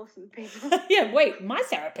to call some people. Yeah, wait, my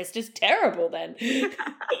therapist is terrible then.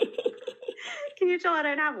 Can you tell I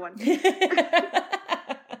don't have one?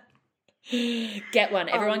 Get one.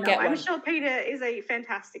 Everyone get one. I'm sure Peter is a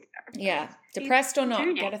fantastic therapist. Yeah. Depressed or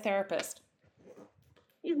not, get a therapist.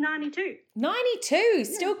 He's 92. 92,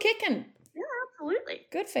 still kicking. Yeah, absolutely.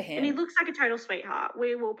 Good for him. And he looks like a total sweetheart.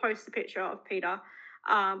 We will post a picture of Peter.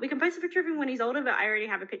 We can post a picture of him when he's older, but I already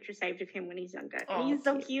have a picture saved of him when he's younger. Oh, and he's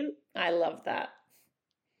so cute. I love that.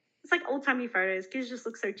 It's like old-timey photos. Kids just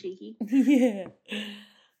look so cheeky. Yeah.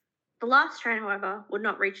 The last train, however, would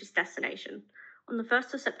not reach its destination. On the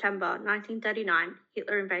 1st of September 1939,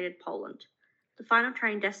 Hitler invaded Poland. The final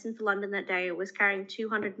train destined for London that day was carrying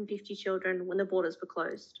 250 children when the borders were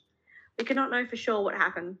closed. We cannot know for sure what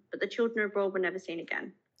happened, but the children abroad were never seen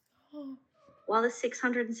again. Oh. While the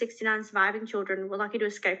 669 surviving children were lucky to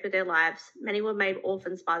escape with their lives, many were made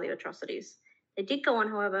orphans by the atrocities. They did go on,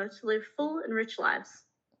 however, to live full and rich lives.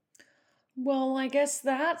 Well, I guess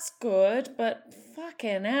that's good, but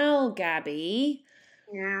fucking hell, Gabby.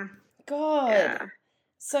 Yeah. God. Yeah.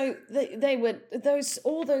 So they were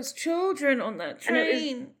all those children on that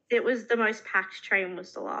train. It was the most packed train.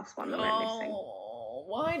 Was the last one that went missing.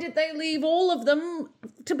 Why did they leave all of them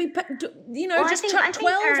to be? Just chuck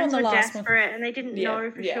 12 on the last one. And they didn't know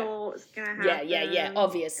for sure what was going to happen. Yeah.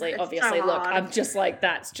 Obviously. So Look, I'm just like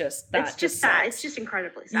that's just It's just sad. It's just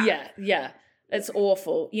incredibly sad. Yeah. It's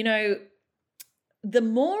awful. The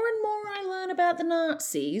more and more I learn about the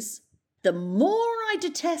Nazis, the more I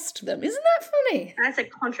detest them. Isn't that funny? That's a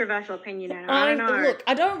controversial opinion, Anna. I don't know. Look,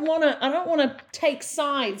 I don't want to take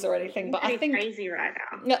sides or anything, but I think crazy right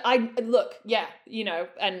now.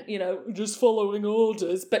 just following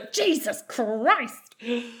orders. But Jesus Christ,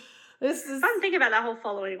 this is. I'm thinking about that whole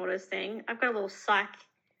following orders thing. I've got a little psych,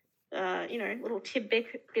 little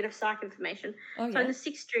tidbit bit of psych information. Oh, yeah. So in the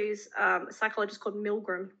 60s, a psychologist called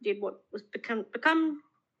Milgram did what was became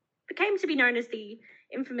to be known as the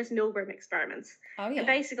infamous Milgram experiments. Oh, yeah. And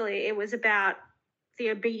basically, it was about the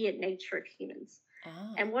obedient nature of humans.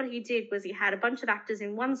 Oh. And what he did was he had a bunch of actors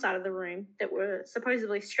in one side of the room that were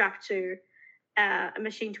supposedly strapped to a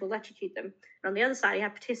machine to electrocute them. And on the other side, he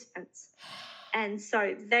had participants. And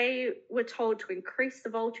so they were told to increase the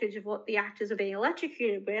voltage of what the actors were being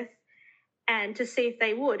electrocuted with and to see if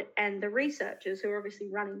they would. And the researchers who were obviously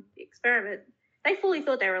running the experiment, they fully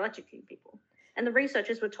thought they were electrocuting people. And the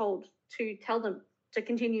researchers were told to tell them to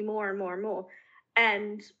continue more and more and more.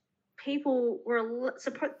 And people were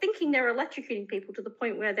thinking they were electrocuting people to the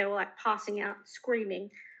point where they were like passing out, screaming.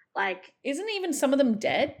 Like, isn't even some of them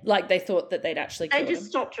dead? Like they thought that they'd actually killed They just them.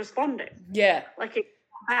 stopped responding. Yeah. Like it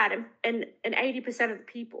was bad. And 80% of the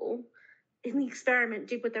people in the experiment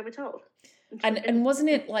did what they were told. And wasn't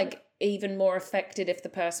it like even more affected if the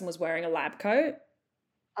person was wearing a lab coat?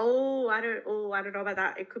 I don't know about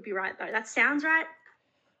that. It could be right though. That sounds right.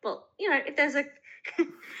 Well,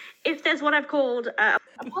 if there's what I've called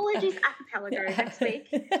apologies archipelago next week,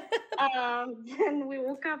 then we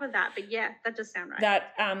will cover that. But yeah, that does sound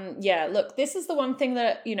right. Look, this is the one thing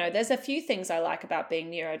that, there's a few things I like about being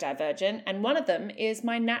neurodivergent, and one of them is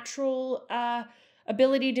my natural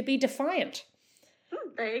ability to be defiant.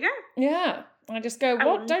 There you go. Yeah. I just go,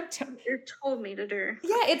 what? You told me to do.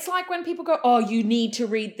 Yeah, it's like when people go, oh, you need to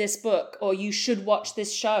read this book or you should watch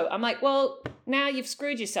this show. I'm like, well, now you've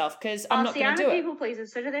screwed yourself because I'm not going to do it. I'm a people pleaser,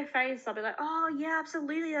 so to their face, I'll be like, oh, yeah,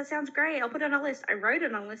 absolutely, that sounds great. I'll put it on a list. I wrote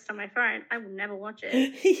it on a list on my phone. I will never watch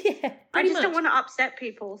it. Yeah, I just don't want to upset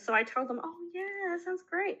people, so I tell them, oh, yeah, that sounds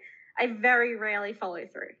great. I very rarely follow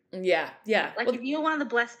through. Yeah. Like, if you're one of the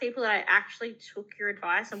blessed people that I actually took your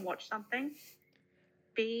advice and watched something,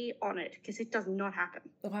 be on it, because it does not happen.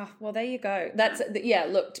 Well, there you go.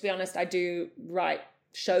 Look, to be honest, I do write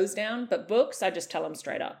shows down, but books, I just tell them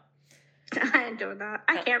straight up. I ain't doing that.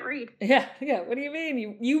 I can't read. Yeah. What do you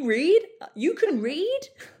mean? You read? You can read?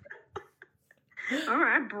 All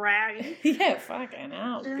right, brag. Yeah, fucking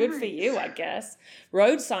hell. Nice. Good for you, I guess.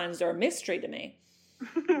 Road signs are a mystery to me.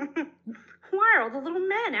 Why are all the little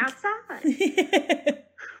men outside? Yeah.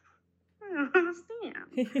 I don't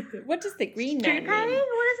understand. What does the green man mean?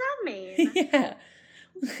 What does that mean? Yeah.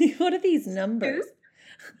 What are these numbers?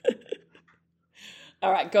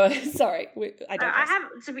 All right, go ahead. Sorry.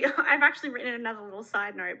 I've actually written another little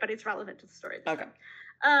side note, but it's relevant to the story. Okay.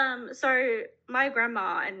 So my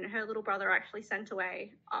grandma and her little brother were actually sent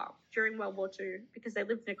away during World War II because they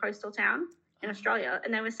lived in a coastal town in Australia,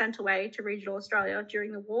 and they were sent away to regional Australia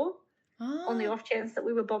during the war on the off chance that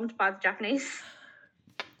we were bombed by the Japanese.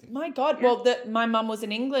 My God. Yeah. Well, my mum was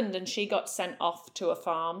in England and she got sent off to a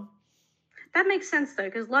farm. That makes sense, though,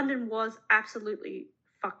 because London was absolutely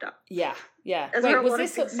fucked up. Yeah. Wait,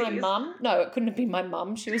 was this my mum? No, it couldn't have been my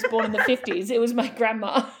mum. She was born in the 50s. It was my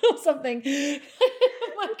grandma or something.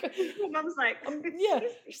 My mum's like... yeah.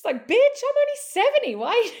 She's like, bitch, I'm only 70. Why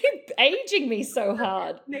are you aging me so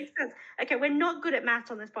hard? Makes sense. Okay, we're not good at maths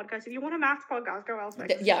on this podcast. If you want a maths podcast, go elsewhere.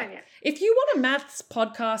 Yeah. If you want a maths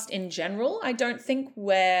podcast in general, I don't think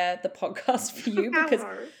we're the podcast for you because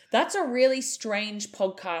that's a really strange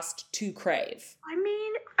podcast to crave. I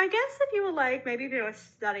mean, I guess if you were like, maybe if you were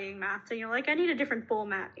studying maths and you're like, I need a different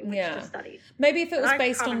format in which to study. Maybe if it was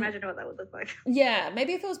based on... I can't imagine what that would look like. Yeah,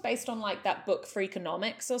 maybe if it was based on like that book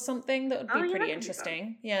Freakonomics or something, that would be pretty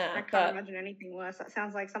interesting. Yeah. I can't imagine anything worse. That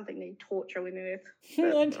sounds like something they'd torture women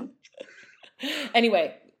with.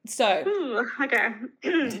 Anyway, so... okay.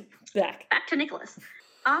 Back to Nicholas.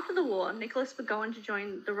 After the war, Nicholas would go on to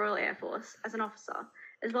join the Royal Air Force as an officer,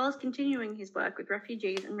 as well as continuing his work with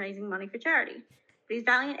refugees and raising money for charity. But his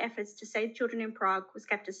valiant efforts to save children in Prague was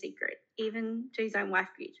kept a secret, even to his own wife,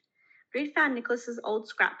 Brit. Brit found Nicholas's old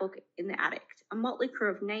scrapbook in the attic, a motley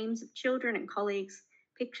crew of names of children and colleagues,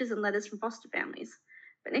 pictures and letters from foster families.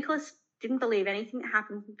 But Nicholas didn't believe anything that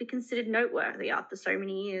happened would be considered noteworthy after so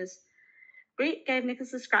many years. Brit gave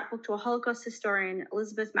Nicholas's scrapbook to a Holocaust historian,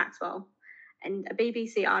 Elizabeth Maxwell, and a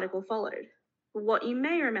BBC article followed. But what you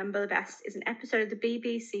may remember best is an episode of the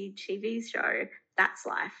BBC TV show, That's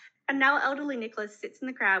Life. And now elderly Nicholas sits in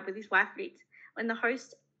the crowd with his wife Brit when the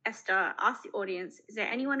host, Esther, asks the audience, is there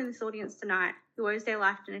anyone in this audience tonight who owes their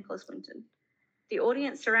life to Nicholas Winton? The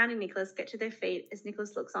audience surrounding Nicholas get to their feet as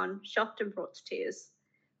Nicholas looks on, shocked and brought to tears.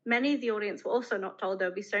 Many of the audience were also not told there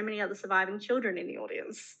would be so many other surviving children in the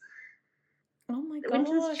audience. Oh my gosh.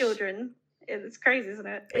 Winton's children, it's crazy, isn't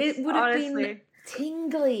it? It would have been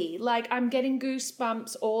tingly. Like, I'm getting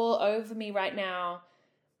goosebumps all over me right now.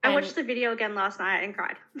 I watched the video again last night and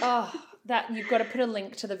cried. Oh, that you've got to put a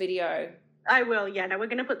link to the video. I will, yeah. No, we're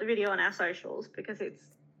going to put the video on our socials because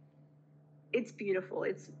it's beautiful.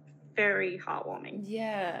 It's very heartwarming.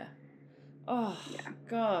 Yeah. Oh, yeah.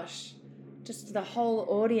 Gosh. Just the whole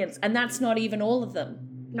audience. And that's not even all of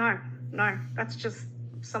them. No. That's just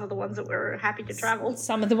some of the ones that we're happy to travel.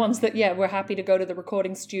 Some of the ones that, we're happy to go to the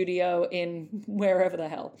recording studio in wherever the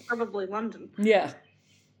hell. Probably London. Yeah.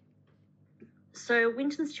 So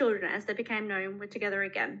Winton's children, as they became known, were together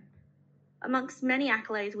again. Amongst many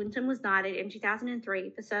accolades, Winton was knighted in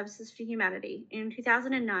 2003 for services for humanity. In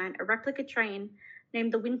 2009, a replica train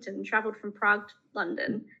named the Winton travelled from Prague to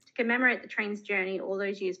London to commemorate the train's journey all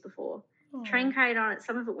those years before. The train carried on at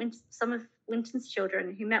some of Winton's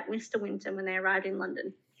children who met Mr. Winton when they arrived in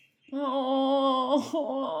London.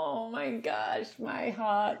 Oh my gosh,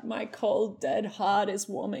 my cold, dead heart is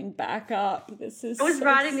warming back up. This is I was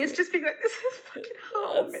writing this just being like, this is fucking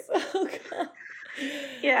hard. So good.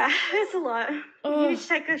 Yeah, it's a lot. You need to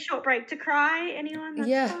take a short break to cry, anyone?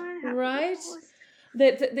 That's fine. Right?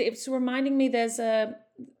 It's reminding me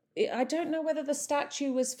I don't know whether the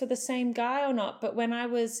statue was for the same guy or not, but when I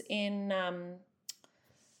was in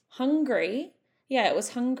Hungary, it was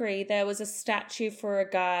Hungary, there was a statue for a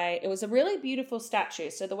guy. It was a really beautiful statue.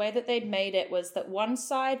 So the way that they'd made it was that one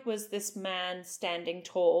side was this man standing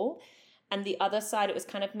tall, and the other side, it was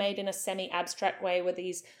kind of made in a semi-abstract way with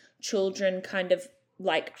these children kind of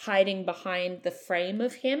like hiding behind the frame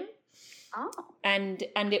of him. Oh. And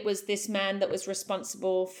it was this man that was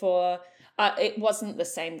responsible for... it wasn't the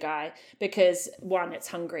same guy because, one, it's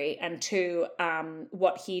Hungary, and two,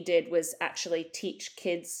 what he did was actually teach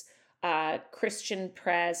kids Christian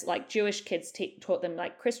prayers, like Jewish kids taught them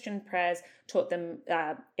like Christian prayers, taught them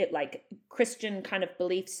Christian kind of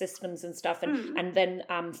belief systems and stuff, and then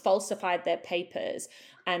falsified their papers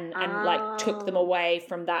and like took them away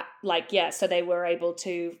from that, so they were able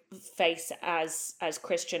to face as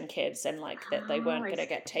Christian kids, and like that they weren't going to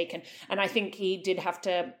get taken. And I think he did have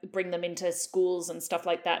to bring them into schools and stuff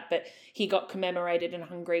like that, but he got commemorated in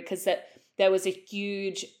Hungary because that there was a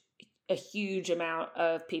huge amount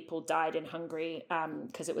of people died in Hungary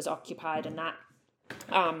because it was occupied and that.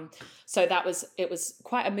 So it was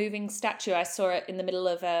quite a moving statue. I saw it in the middle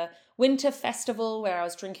of a winter festival where I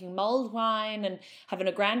was drinking mulled wine and having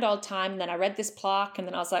a grand old time. And then I read this plaque and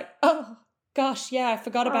then I was like, oh gosh, yeah, I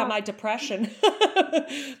forgot about my depression.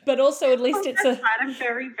 But also at least it's right. I'm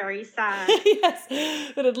very, very sad.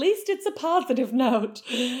 Yes, but at least it's a positive note.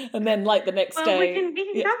 And then like the next day. We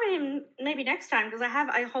can cover him maybe next time because I have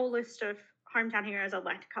a whole list of hometown heroes I'd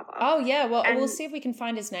like to cover. Oh yeah, well we'll see if we can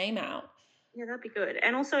find his name out. Yeah, that'd be good.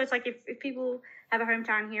 And also it's like if people have a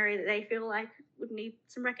hometown hero that they feel like would need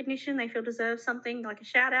some recognition, they feel deserves something, like a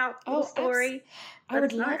shout out, a story. I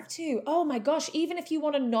would love to. Oh my gosh, even if you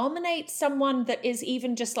want to nominate someone that is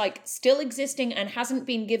even just like still existing and hasn't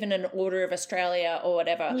been given an Order of Australia or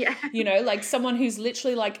whatever. Yeah. You know, like someone who's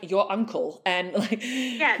literally like your uncle and like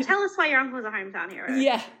yeah, tell us why your uncle's a hometown hero.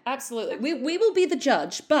 Yeah, absolutely. We will be the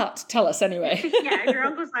judge, but tell us anyway. Yeah, if your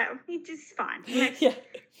uncle's like, he's fine.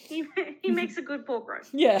 He makes a good pork roast.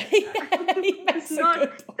 Yeah, he makes it's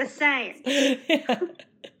not the same. Yeah.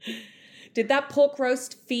 Did that pork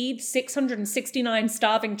roast feed 669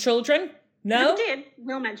 starving children? No? If it did,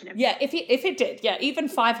 we'll mention it. Yeah, if it did, even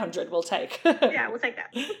 500 we'll take. Yeah, we'll take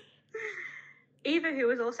that. Eva, who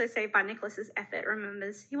was also saved by Nicholas's effort,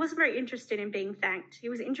 remembers, he wasn't very interested in being thanked. He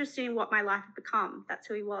was interested in what my life had become. That's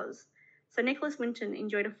who he was. So Nicholas Winton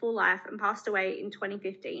enjoyed a full life and passed away in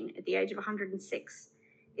 2015 at the age of 106.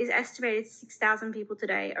 It is estimated 6,000 people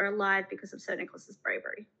today are alive because of Sir Nicholas's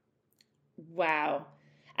bravery. Wow.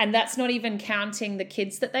 And that's not even counting the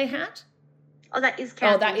kids that they had? Oh, that is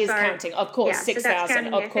counting. Oh, that is counting. Of course, yeah, 6,000. So that's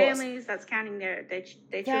counting of their course. families, that's counting their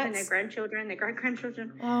children, their grandchildren, their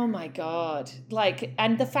great-grandchildren. Oh, my God. Like,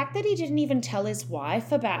 and the fact that he didn't even tell his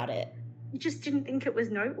wife about it. He just didn't think it was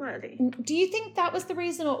noteworthy. Do you think that was the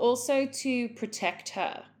reason, or also to protect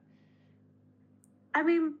her? I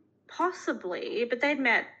mean, possibly, but they'd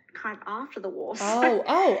met kind of after the war. So.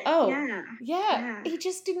 Oh. Yeah. He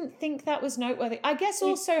just didn't think that was noteworthy. I guess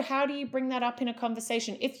also, how do you bring that up in a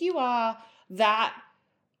conversation? If you are that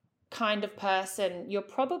kind of person, you're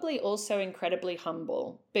probably also incredibly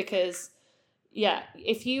humble because,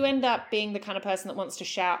 if you end up being the kind of person that wants to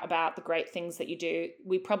shout about the great things that you do,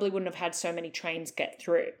 we probably wouldn't have had so many trains get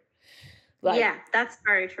through. Like, yeah, that's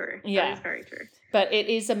very true. Yeah. That is very true. But it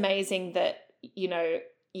is amazing that, you know,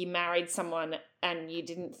 you married someone and you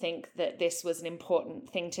didn't think that this was an important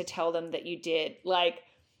thing to tell them that you did. Like,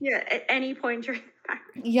 yeah, at any point during the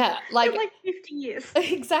marriage. Yeah, like 50 years.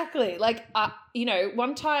 Exactly. Like, you know,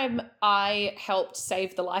 one time I helped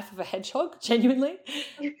save the life of a hedgehog, genuinely.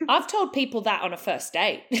 I've told people that on a first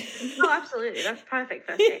date. Oh, absolutely. That's perfect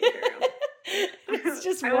first date material. It's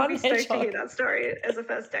just I one would be stoked hedgehog. to hear that story as a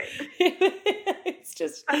first date. It's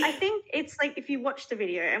just... I think it's like if you watch the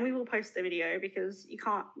video, and we will post the video because you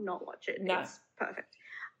can't not watch it. No. It's perfect.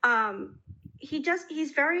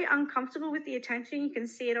 He's very uncomfortable with the attention. You can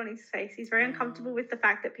see it on his face. He's very uncomfortable with the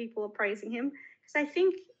fact that people are praising him, because I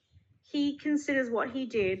think he considers what he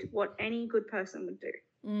did what any good person would do.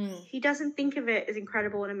 He doesn't think of it as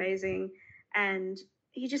incredible and amazing, and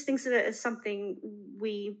he just thinks of it as something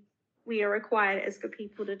we are required as good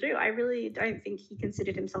people to do. I really don't think he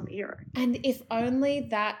considered himself a hero. And if only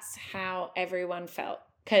that's how everyone felt.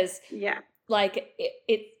 Because, yeah, like,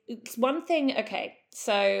 it's one thing, okay,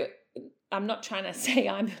 so I'm not trying to say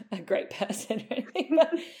I'm a great person or anything,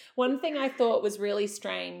 but one thing I thought was really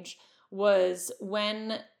strange was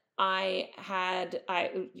when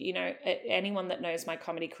you know, anyone that knows my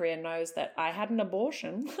comedy career knows that I had an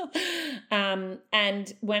abortion.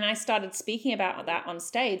 And when I started speaking about that on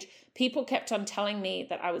stage, people kept on telling me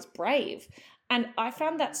that I was brave. And I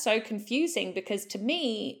found that so confusing, because to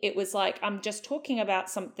me, it was like, I'm just talking about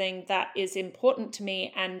something that is important to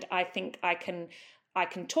me. And I think I can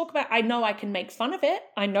talk about, I know I can make fun of it.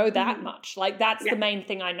 I know that much. Like, that's the main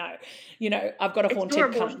thing I know. You know, I've got a haunted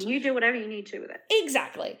cunt. You do whatever you need to with it.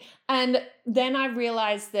 Exactly. And then I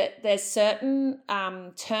realized that there's certain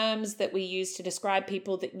terms that we use to describe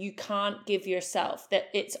people that you can't give yourself, that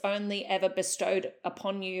it's only ever bestowed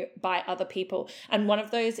upon you by other people. And one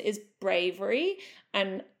of those is bravery,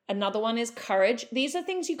 and another one is courage. These are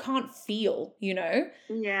things you can't feel, you know?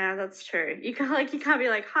 Yeah, that's true. You can't be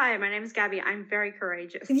like, "Hi, my name is Gabby. I'm very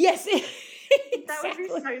courageous." Yes. Exactly. That would be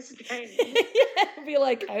so strange. Yeah, be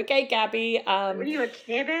like, "Okay, Gabby. What are you, a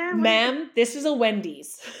Care Bear? Ma'am, this is a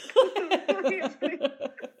Wendy's." Exactly.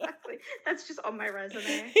 That's just on my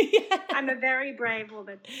resume. Yeah. I'm a very brave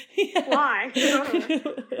woman. Yeah. Why?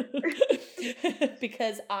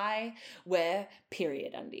 Because I wear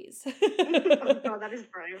period undies. Oh God, that is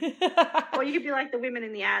brave. Or you could be like the women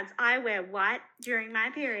in the ads. I wear white during my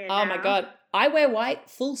period. Oh now. my God. I wear white,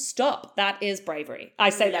 full stop. That is bravery. I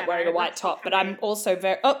say that wearing a white top, but I'm also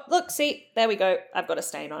very... Oh, look, see, there we go. I've got a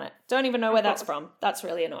stain on it. Don't even know where that's from. That's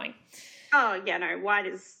really annoying. Oh, yeah, no, white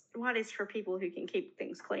is for people who can keep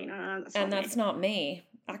things clean. That's not me.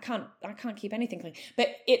 I can't keep anything clean. But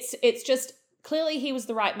it's just... Clearly, he was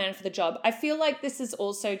the right man for the job. I feel like this is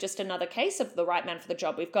also just another case of the right man for the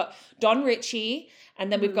job. We've got Don Ritchie,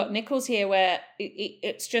 and then we've got Nichols here, where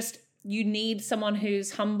it's just, you need someone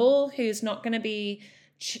who's humble, who's not going to be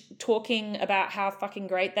talking about how fucking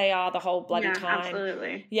great they are the whole bloody time.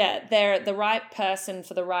 Absolutely. Yeah, they're the right person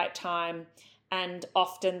for the right time, and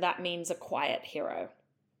often that means a quiet hero.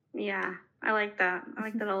 Yeah, I like that. I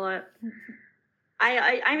like that a lot.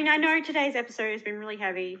 I mean, I know today's episode has been really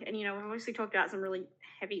heavy, and, you know, we've obviously talked about some really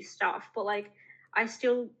heavy stuff, but, like, I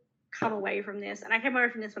still come away from this, and I came away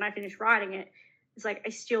from this when I finished writing it. It's like, I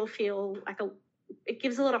still feel like it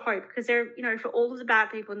gives a lot of hope, because there, you know, for all of the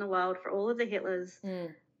bad people in the world, for all of the Hitlers,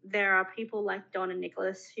 there are people like Don and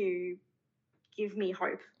Nicholas who give me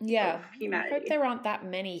hope. Yeah, of humanity. I hope there aren't that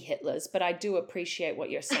many Hitlers, but I do appreciate what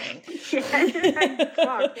you're saying.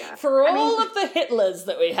 Yeah. For all of the Hitlers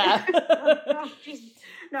that we have.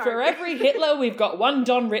 No. For every Hitler, we've got one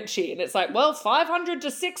Don Ritchie. And it's like, well, 500 to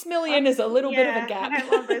 6 million is a little bit of a gap. I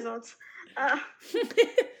love those odds.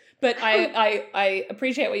 But I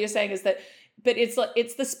appreciate what you're saying, is that, but it's like,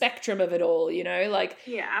 it's the spectrum of it all, you know, like.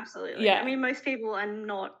 Yeah, absolutely. Yeah. I mean, most people are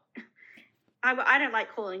not, I don't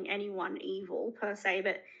like calling anyone evil per se,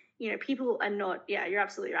 but, you know, people are not, yeah, you're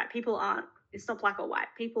absolutely right. People aren't, it's not black or white.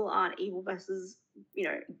 People aren't evil versus, you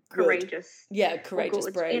know, courageous. Yeah,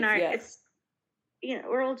 courageous, brave. You know, yeah. it's, you know,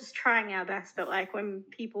 we're all just trying our best, but, like, when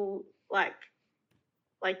people like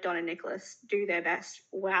Don and Nicholas do their best,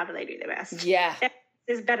 wow, do they do their best? Yeah.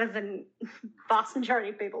 Is better than vast majority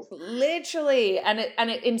of people. Literally. And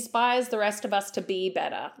it inspires the rest of us to be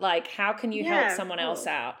better. Like, how can you help someone else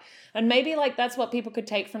out? And maybe, like, that's what people could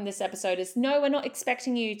take from this episode is, no, we're not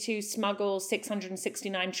expecting you to smuggle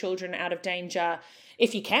 669 children out of danger.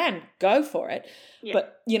 If you can, go for it. Yeah.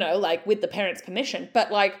 But, you know, like, with the parents' permission.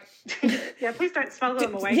 But, like... yeah, please don't smuggle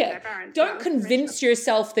them away from their parents. Don't convince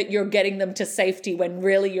yourself that you're getting them to safety when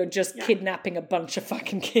really you're just kidnapping a bunch of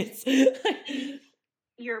fucking kids.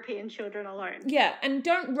 European children alone. Yeah, and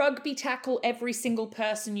don't rugby tackle every single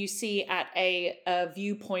person you see at a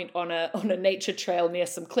viewpoint on a nature trail near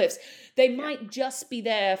some cliffs. They might just be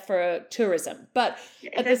there for tourism, but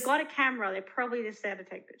if they've got a camera, they're probably just there to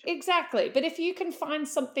take pictures. Exactly, but if you can find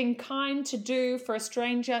something kind to do for a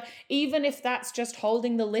stranger, even if that's just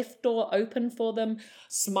holding the lift door open for them,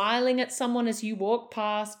 smiling at someone as you walk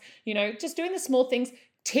past, just doing the small things.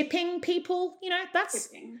 Tipping people, that's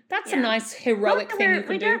a nice heroic thing you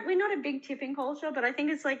can do. We're not a big tipping culture, but I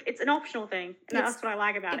think it's an optional thing, and that's what I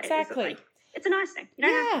like about it. Exactly. It's a nice thing. You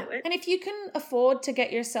don't have to do it. And if you can afford to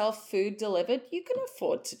get yourself food delivered, you can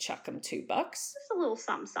afford to chuck them $2. Just a little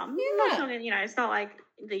something. Yeah. It's not like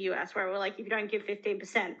the US where we're like, if you don't give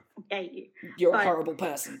 15%, we'll hate you. You're a horrible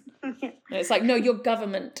person. It's like, no, your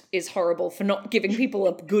government is horrible for not giving people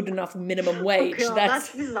a good enough minimum wage. Oh God,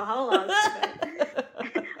 this is a whole other debate.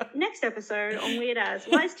 Next episode on Weird As,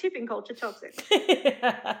 why is tipping culture toxic?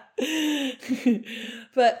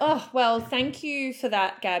 But, thank you for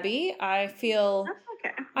that, Gabby. That's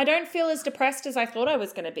okay. I don't feel as depressed as I thought I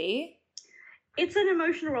was going to be. It's an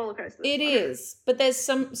emotional roller coaster. It is, but there's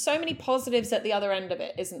so many positives at the other end of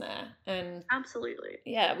it, isn't there? And absolutely.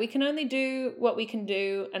 Yeah, we can only do what we can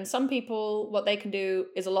do, and some people, what they can do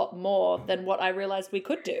is a lot more than what I realized we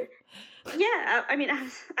could do. Yeah, I mean,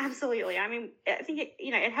 absolutely. I mean, I think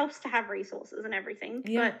it helps to have resources and everything.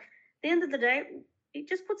 Yeah. But at the end of the day, it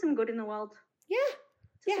just puts some good in the world. Yeah.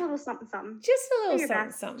 Just a little something, something. Just a little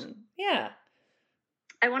something, something. Yeah.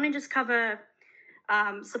 I want to just cover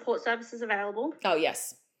support services available. Oh,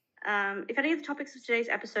 yes. If any of the topics of today's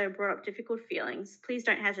episode brought up difficult feelings, please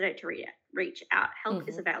don't hesitate to reach out. Help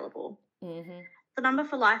is available. Mm-hmm. The number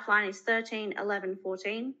for Lifeline is 13 11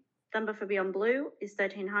 14. The number for Beyond Blue is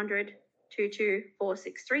 1300 22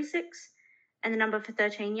 4636. And the number for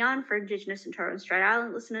 13 Yarn for Indigenous and Torres Strait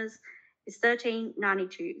Island listeners is 13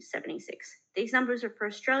 92 76. These numbers are for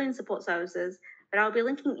Australian support services, but I'll be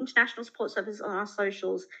linking international support services on our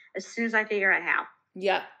socials as soon as I figure out how.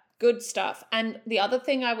 Yeah, good stuff. And the other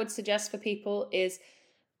thing I would suggest for people is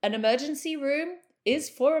an emergency room is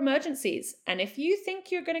for emergencies. And if you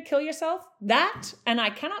think you're going to kill yourself, that, and I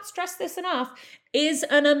cannot stress this enough, is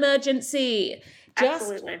an emergency.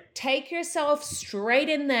 Just take yourself straight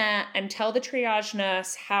in there and tell the triage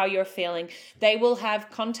nurse how you're feeling. They will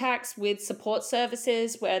have contacts with support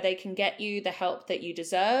services where they can get you the help that you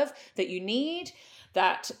deserve, that you need,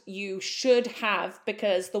 that you should have,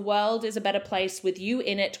 because the world is a better place with you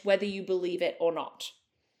in it, whether you believe it or not.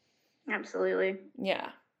 Absolutely. Yeah.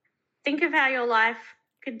 Think of how your life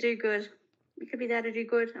could do good. You could be there to do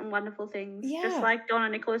good and wonderful things. Yeah. Just like Donna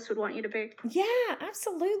Nicholas would want you to be. Yeah,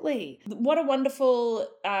 absolutely. What a wonderful,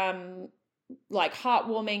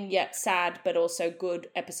 heartwarming yet sad, but also good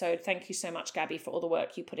episode. Thank you so much, Gabby, for all the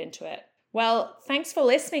work you put into it. Well, thanks for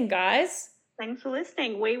listening, guys. Thanks for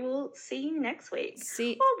listening. We will see you next week.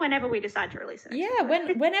 Or whenever we decide to release it. Yeah,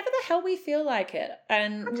 whenever the hell we feel like it.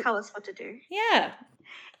 And tell us what to do. Yeah.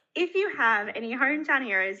 If you have any hometown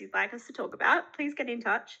heroes you'd like us to talk about, please get in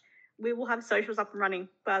touch. We will have socials up and running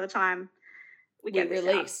by the time we get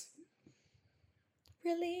release.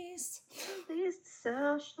 Release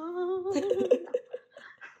social.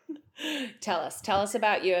 Tell us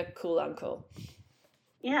about your cool uncle.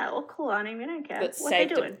 Yeah, or cool auntie, we don't care. That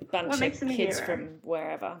saved a bunch of kids from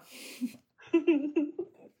wherever.